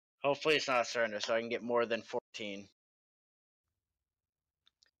Hopefully it's not a surrender so I can get more than 14.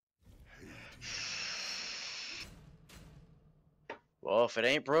 Well, if it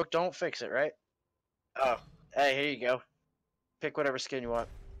ain't broke, don't fix it, right? Oh, hey, here you go. Pick whatever skin you want.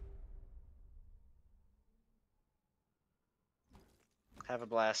 Have a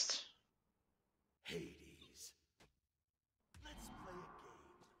blast. Hades. Let's play a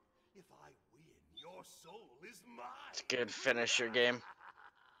game. If I win, your soul is mine. It's a good finisher game.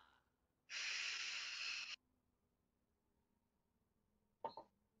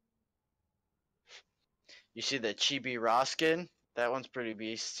 You see the Chibi Raw skin? That one's pretty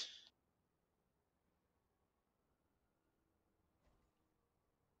beast.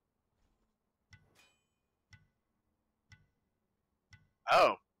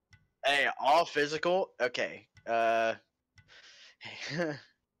 Oh, hey, all physical? Okay.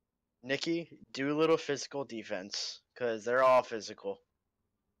 Nikki, do a little physical defense, because they're all physical.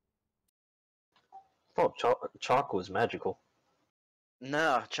 Oh, Chalk was magical.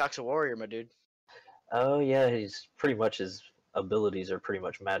 No, Chalk's a warrior, my dude. Oh yeah, he's pretty much his abilities are pretty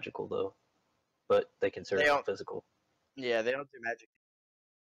much magical though, but they consider him physical. Yeah, they don't do magic.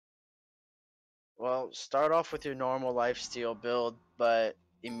 Well, start off with your normal lifesteal build, but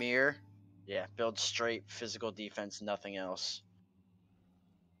Emir, yeah, build straight physical defense, nothing else.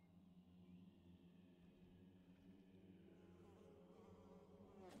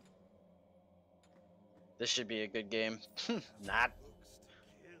 This should be a good game. Not.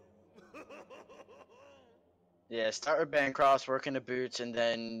 Yeah, start with Bancross, work into boots, and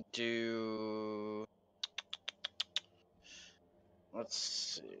then do. Let's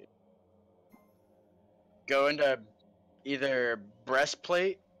see. Go into either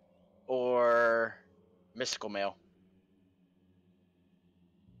breastplate or mystical mail.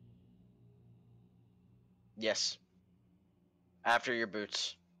 Yes. After your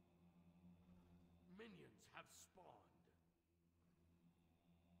boots. Minions have spawned.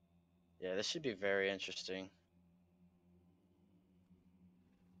 Yeah, this should be very interesting.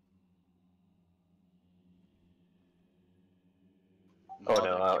 Oh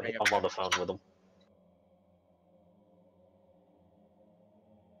no, I'm on the phone with him.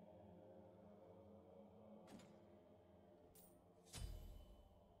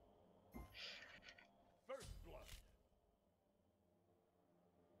 First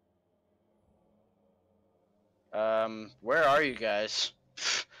blood. Where are you guys?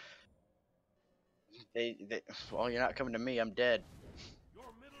 Well, you're not coming to me. I'm dead. Your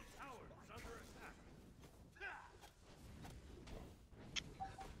middle tower is under attack.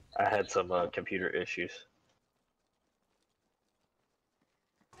 I had some computer issues. Is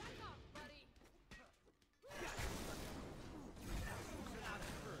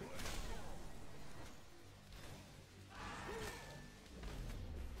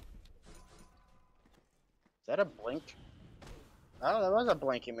that a blink? Oh, that was a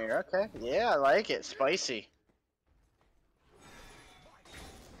blinky mirror. Okay. Yeah, I like it. Spicy.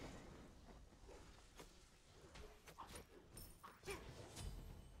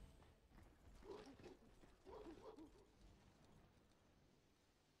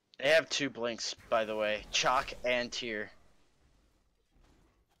 They have two blinks, by the way. Chalk and Tier.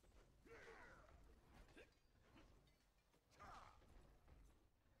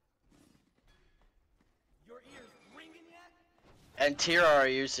 Your ears ringing yet? And Tier are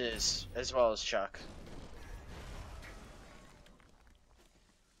uses as well as Chalk.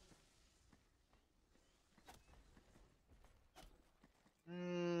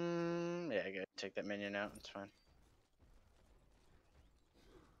 Yeah, I gotta take that minion out. It's fine.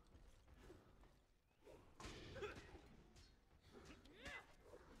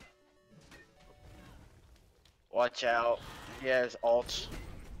 Watch out. He has ult.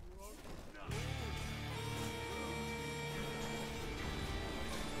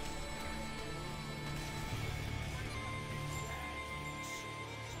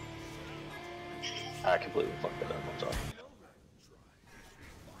 I completely fucked that up. I'm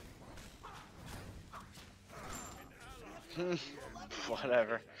sorry.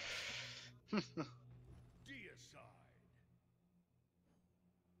 Whatever.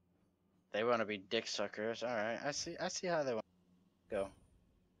 They want to be dick suckers. All right, I see. I see how they want to go.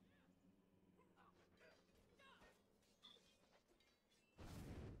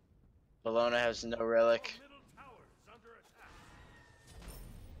 Bologna has no relic.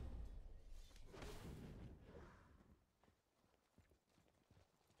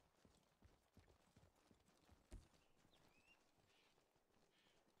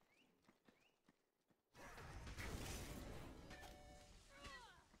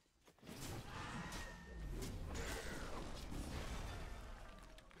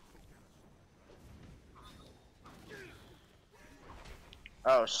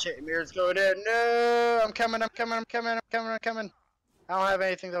 Oh shit, Mir's going in. No, I'm coming, I'm coming, I'm coming, I'm coming, I'm coming. I don't have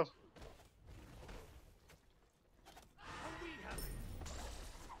anything though.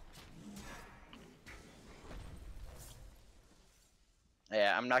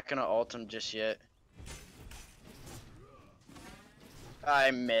 Yeah, I'm not gonna ult him just yet.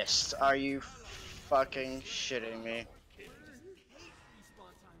 I missed. Are you fucking shitting me?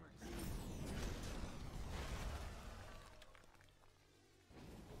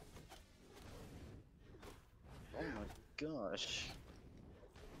 Oh my gosh.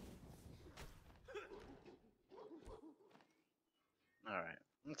 Alright,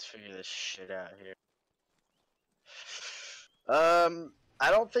 let's figure this shit out here. I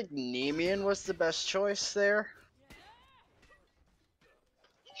don't think Nemean was the best choice there.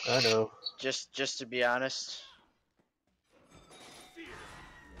 I know. Just to be honest.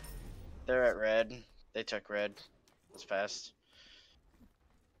 They're at red. They took red. That's fast.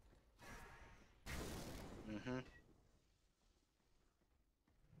 Mm-hmm.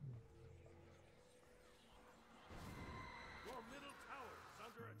 Your middle tower is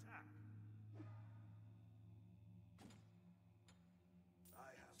under attack.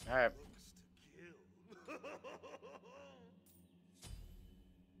 I have Alright. looks to kill.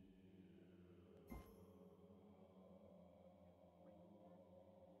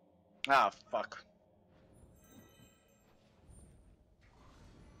 Ah, fuck.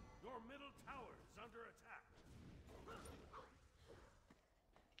 Your middle tower is under attack.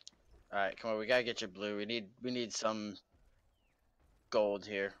 Alright, come on, we gotta get your blue. We need some gold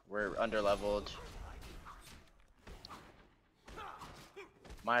here. We're under leveled.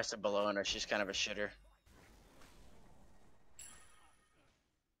 Minus the Bologna, she's kind of a shitter.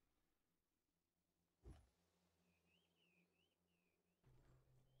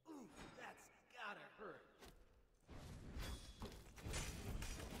 Ooh, that's gotta hurt.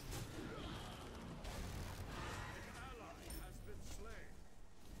 An ally has been slain.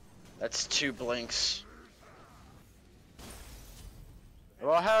 That's 2 blinks.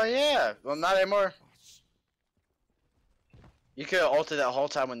 Well, hell yeah. Well, not anymore. You could have ulted that whole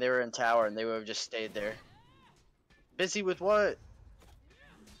time when they were in tower and they would have just stayed there. Busy with what?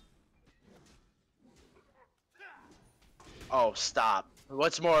 Oh, stop.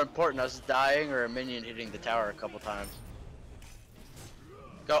 What's more important, us dying or a minion hitting the tower a couple times?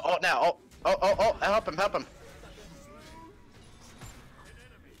 Go, ult now. Oh, oh, oh, oh, help him, help him. An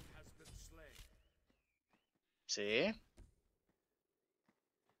enemy has been slain. See?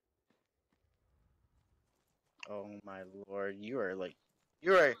 Oh my lord, you are like,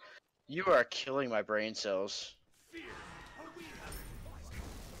 you are killing my brain cells. Fear. Are we having fun?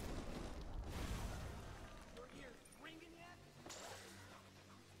 Your ears ringing yet?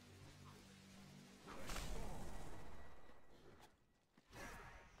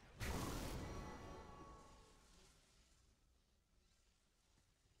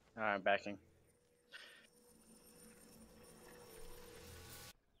 Alright, I'm backing.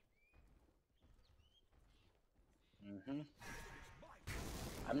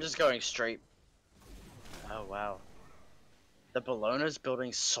 I'm just going straight. Oh wow. The Bologna's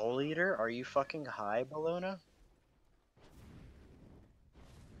building Soul Eater? Are you fucking high, Bologna? Are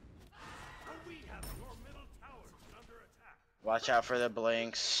we having your middle tower is under attack? Watch out for the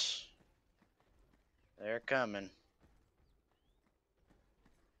blinks. They're coming.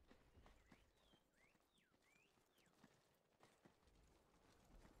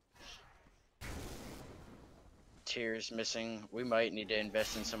 Tears missing. We might need to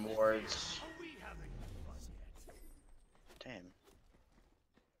invest in some wards. Are we having fun yet? Damn.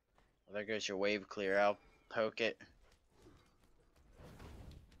 Well, there goes your wave clear. I'll poke it.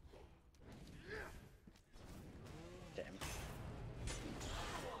 Damn.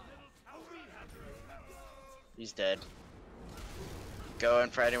 He's dead. Going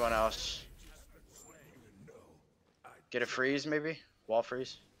for anyone else. Get a freeze, maybe? Wall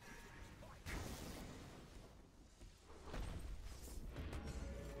freeze?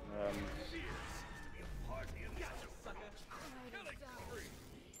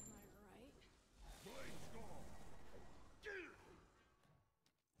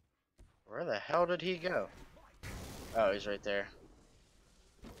 Where the hell did he go? Oh, he's right there.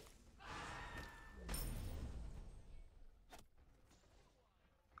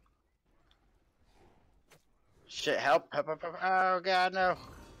 Shit, help, help, help, help. Oh god, no.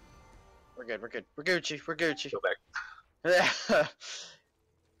 We're good, we're good. We're Gucci, we're Gucci. Go back. Yeah.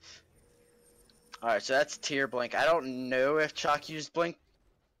 Alright, so that's tier blink. I don't know if Chalk used blink.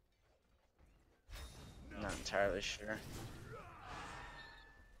 Not entirely sure.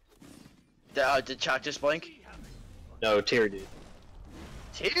 Did Chalk just blink? No, Tyr did.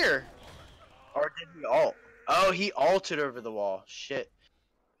 Tier? Or did he ult? Oh, he ulted over the wall. Shit.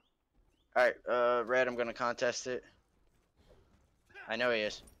 Alright, Red, I'm gonna contest it. I know he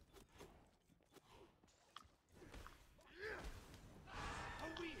is.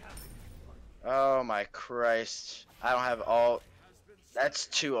 Oh my Christ. I don't have ult. That's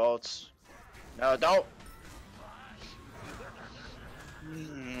 2 ults. No, don't.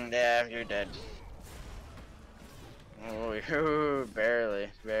 Yeah, you're dead. Oh, barely,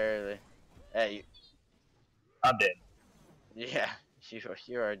 barely. Hey, I'm dead. yeah,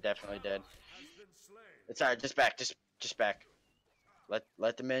 you are definitely dead. It's alright, just back, just back.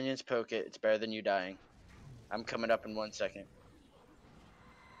 Let the minions poke it. It's better than you dying. I'm coming up in 1 second.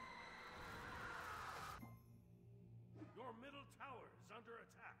 Your middle tower is under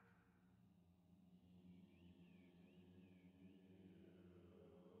attack.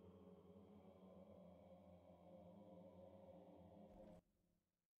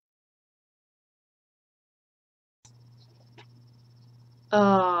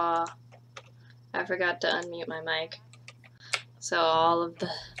 I forgot to unmute my mic. So all of the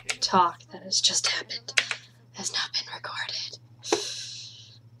talk that has just happened has not been recorded.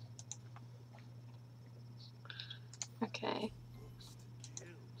 Okay.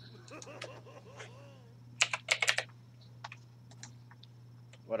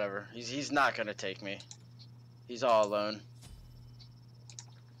 Whatever. He's not gonna take me. He's all alone.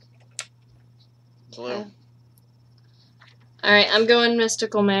 Blue. Okay. Alright, I'm going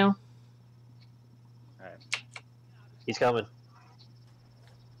mystical male. Alright. He's coming.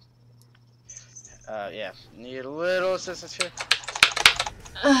 Yeah. Need a little assistance here.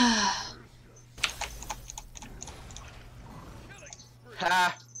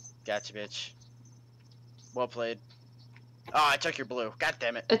 Ha! Gotcha, bitch. Well played. Oh, I took your blue. God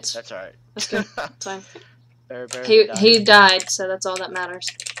damn it. It's That's alright. that's good. It's fine. Bear He died, so that's all that matters.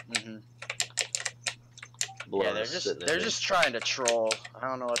 Mm-hmm. Blown Yeah, they're is just sitting in they're there. just trying to troll. I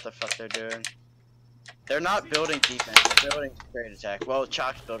don't know what the fuck they're doing. They're not building defense. They're building straight attack. Well,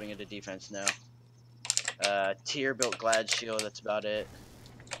 Chalk's building into defense now. Tier built Glad Shield. That's about it.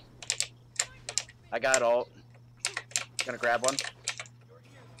 I got ult. Gonna grab one.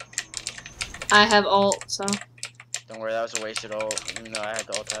 I have ult, so. Don't worry, that was a wasted ult. Even though I had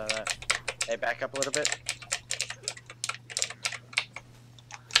the ult out of that. Hey, back up a little bit.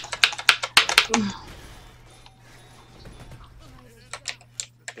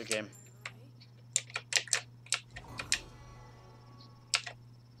 Good game.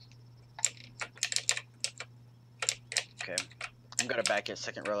 Okay. I'm gonna back it,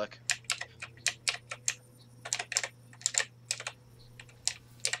 second relic.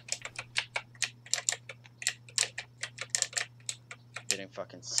 Getting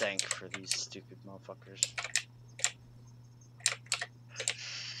fucking sank for these stupid motherfuckers.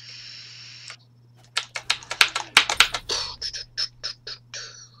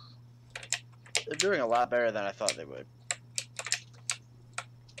 They're doing a lot better than I thought they would.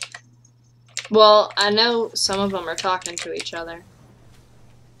 Well, I know some of them are talking to each other.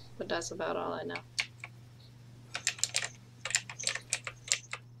 But that's about all I know.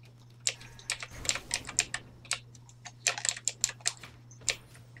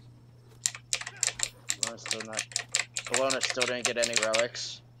 Bologna still didn't get any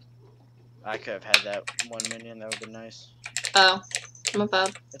relics. I could have had that one minion, that would have been nice. Oh, my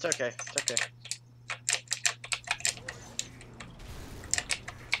bad. It's okay, it's okay.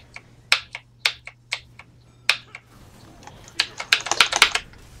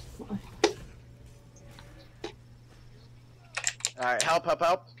 Alright, help, help,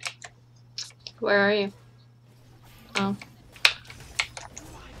 help. Where are you? Oh.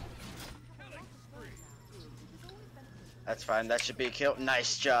 That's fine, that should be a kill.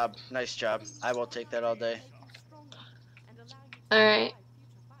 Nice job, nice job. I will take that all day. Alright.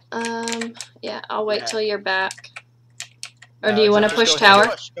 Yeah, I'll wait Yeah. till you're back. Or No, do you it's want to okay. push Go tower?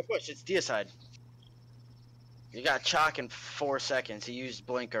 ahead, go push, it's deicide. You got Chalk in 4 seconds. He used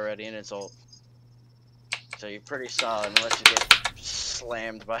Blink already and it's ult. So you're pretty solid unless you get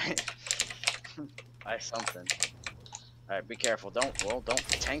slammed by by something. Alright, be careful. Don't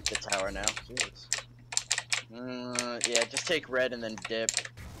tank the tower now. Jesus. Yeah, just take red and then dip.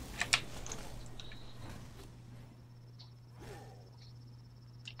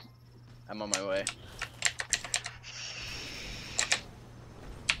 I'm on my way.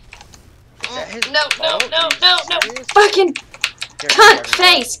 Is that his No, no, ult? no, Are you no, no. serious? Fucking Here, cunt everyone.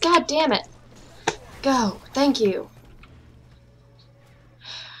 face! God damn it. Go. Thank you.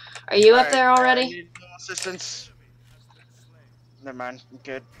 Are you up Alright, there I already? need no assistance. Never mind, I'm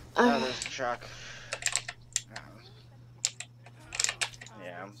good. Okay. Oh, there's Chalk.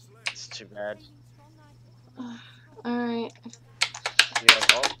 Yeah, it's too bad. Alright. You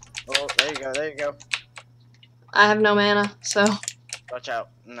have ult. Oh, there you go, there you go. I have no mana, so. Watch out.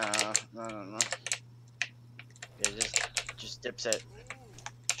 No. Yeah, just dipset.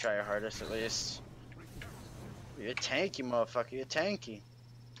 Try your hardest at least. You're tanky, motherfucker. You're tanky.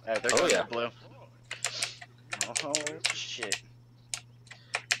 Alright, they're going to blue. Oh, shit.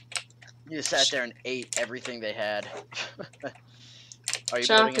 You just sat there and ate everything they had. Are you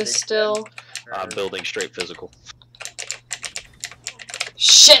Chalk building is still. I'm building straight physical.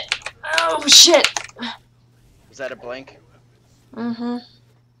 Shit! Oh, shit! Was that a blink? Mm-hmm.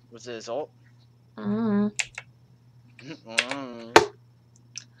 Was it his ult? Mm-hmm.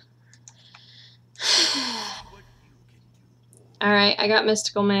 Alright, I got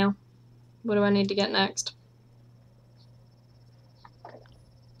Mystical Mail. What do I need to get next?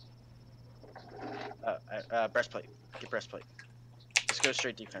 Breastplate. Get breastplate. Let's go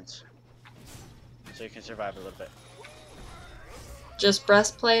straight defense. So you can survive a little bit. Just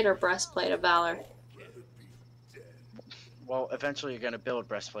Breastplate or Breastplate of Valor? Well, eventually you're gonna build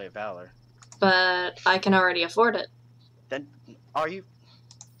breastplate of valor. But I can already afford it. Then, are you?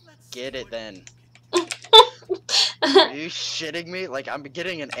 Get it then. Are you shitting me? Like, I'm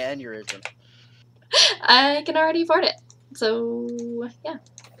getting an aneurysm. I can already afford it. So, yeah.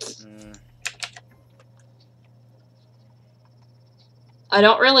 I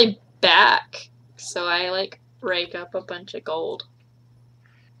don't really back, so I, like, rake up a bunch of gold.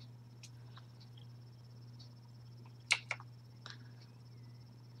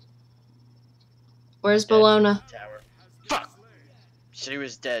 Where's Bologna? Tower. Fuck! She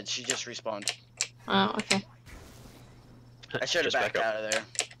was dead. She just respawned. Oh, okay. I should have Just back backed up. out of there.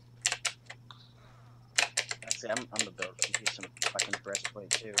 Actually, I'm gonna build some fucking breastplate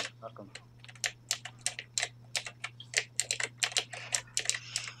too. Fuck 'em.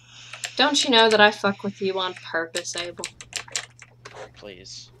 Don't you know that I fuck with you on purpose, Abel?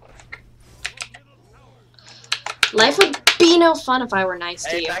 Please. Life would be no fun if I were nice to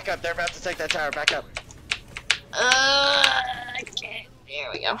Hey, you. back up! They're about to take that tower. Back up. Okay. There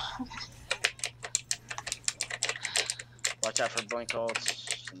we go. Watch out for blink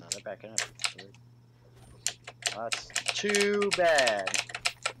ults. No, they're backing up. Oh, that's too bad.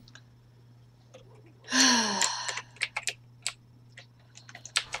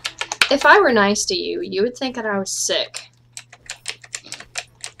 If I were nice to you, you would think that I was sick.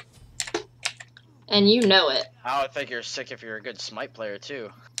 And you know it. I would think you're sick if you're a good smite player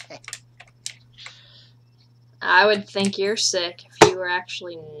too. I would think you're sick if you were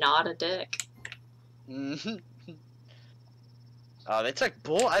actually not a dick. Oh, they took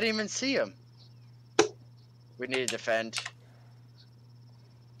bull? I didn't even see him. We need to defend.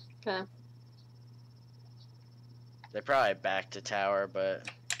 Okay. They probably back to tower, but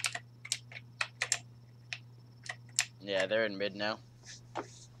yeah, they're in mid now.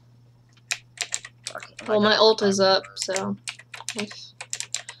 Fuck, Well, my ult is up, so if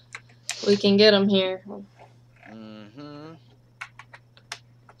we can get them here.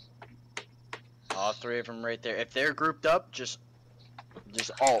 All three of them right there. If they're grouped up, just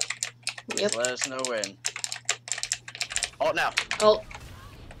ult. Yep. Just let us know when. Ult now. Ult.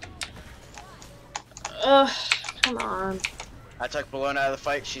 Ugh, come on. I took Bologna out of the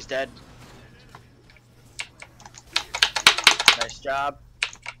fight. She's dead. Nice job.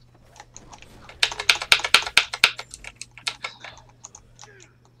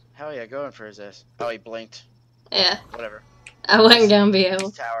 Hell yeah, going for his ass. Oh, he blinked. Yeah, Whatever. I wasn't gonna be able.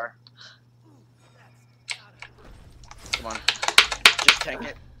 Nice tower. Come on. Just tank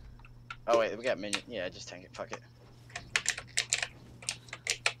it. Oh wait, we got minion. Yeah, just tank it. Fuck it.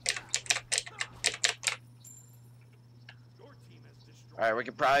 Alright, we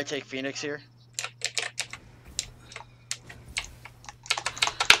could probably take Phoenix here.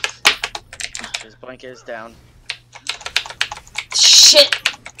 His blink is down. Shit!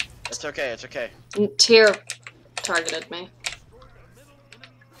 It's okay, it's okay. Tyr targeted me.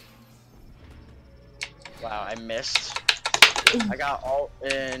 Wow, I missed. I got ult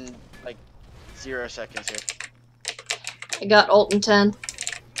in like 0 seconds here. I got ult in 10.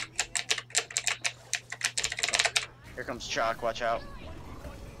 Here comes Chalk, watch out.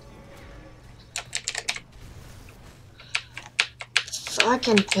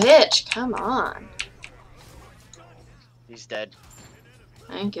 Fucking bitch, come on. He's dead.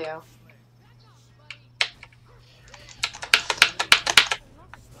 Thank you.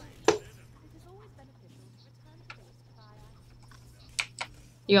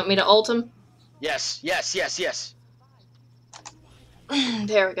 You want me to ult him? Yes, yes, yes, yes.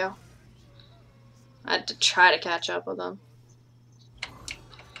 There we go. I had to try to catch up with him.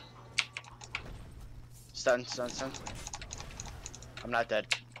 Stun, stun, stun. I'm not dead.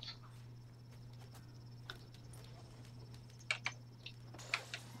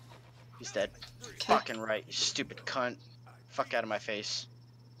 He's dead. Okay. Fucking right, you stupid cunt. Fuck out of my face.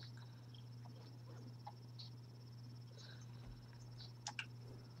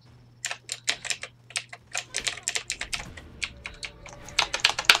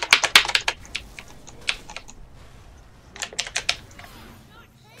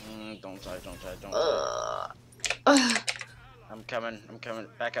 Don't die, don't die, don't die. I'm coming, I'm coming.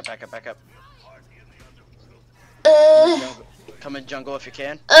 Back up, back up, back up. Come in jungle if you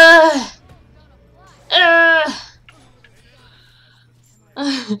can.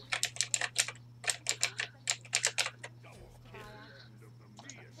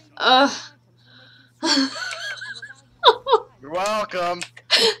 You're welcome.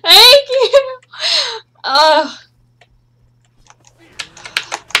 Thank you.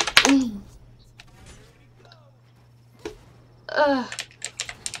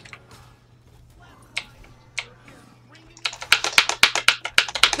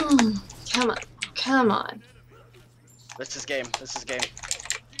 Come on, come on. This is game. This is game.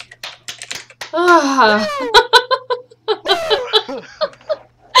 That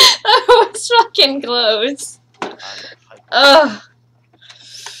was fucking close. Ugh.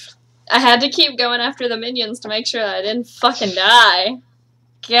 I had to keep going after the minions to make sure that I didn't fucking die.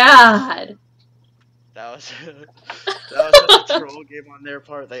 God. That was such a troll game on their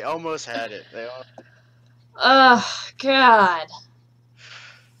part. They almost had it. Oh, God.